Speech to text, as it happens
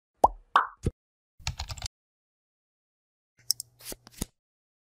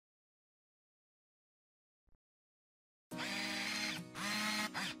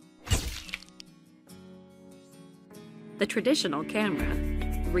the traditional camera,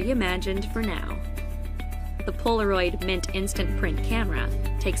 reimagined for now. The Polaroid Mint Instant Print camera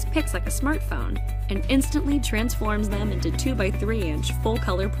takes pics like a smartphone and instantly transforms them into 2x3-inch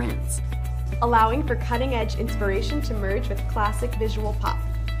full-color prints, allowing for cutting-edge inspiration to merge with classic visual pop.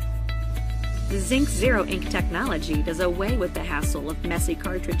 The Zinc Zero Ink technology does away with the hassle of messy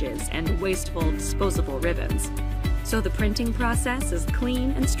cartridges and wasteful disposable ribbons, so the printing process is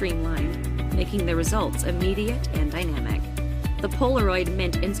clean and streamlined, making the results immediate and dynamic. The Polaroid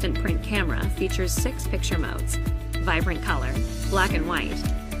Mint Instant Print camera features 6 picture modes: vibrant color, black and white,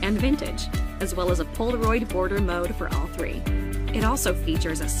 and vintage, as well as a Polaroid border mode for all 3. It also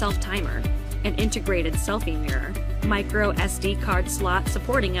features a self-timer, an integrated selfie mirror, micro SD card slot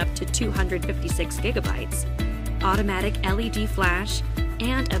supporting up to 256 gigabytes, automatic LED flash,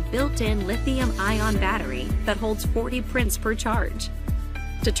 and a built-in lithium-ion battery that holds 40 prints per charge.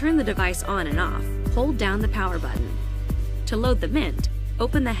 To turn the device on and off, hold down the power button. To load the Mint,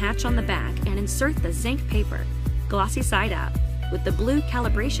 open the hatch on the back and insert the zinc paper, glossy side up, with the blue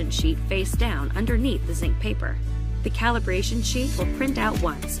calibration sheet face down underneath the zinc paper. The calibration sheet will print out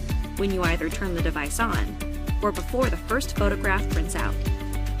once, when you either turn the device on, or before the first photograph prints out.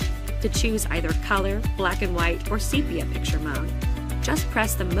 To choose either color, black and white, or sepia picture mode, just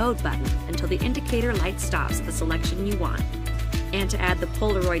press the mode button until the indicator light stops at the selection you want. And to add the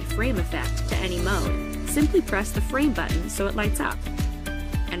Polaroid frame effect to any mode, simply press the frame button so it lights up.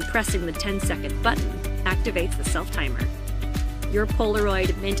 And pressing the 10-second button activates the self-timer. Your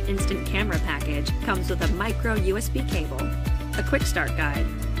Polaroid Mint Instant Camera package comes with a micro USB cable, a quick start guide,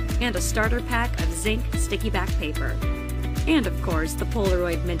 and a starter pack of zinc sticky back paper. And of course, the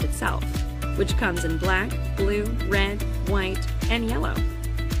Polaroid Mint itself, which comes in black, blue, red, white, and yellow.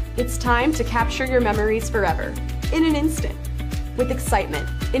 It's time to capture your memories forever, in an instant, with excitement,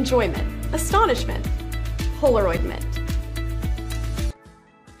 enjoyment, astonishment. Polaroid Mint.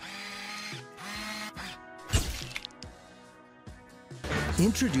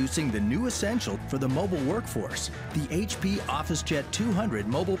 Introducing the new essential for the mobile workforce, the HP OfficeJet 200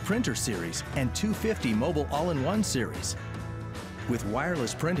 Mobile Printer Series and 250 Mobile All-in-One Series. With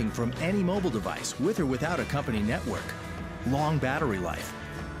wireless printing from any mobile device with or without a company network, long battery life,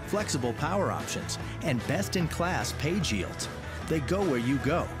 flexible power options, and best-in-class page yields, they go where you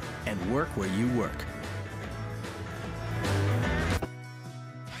go and work where you work.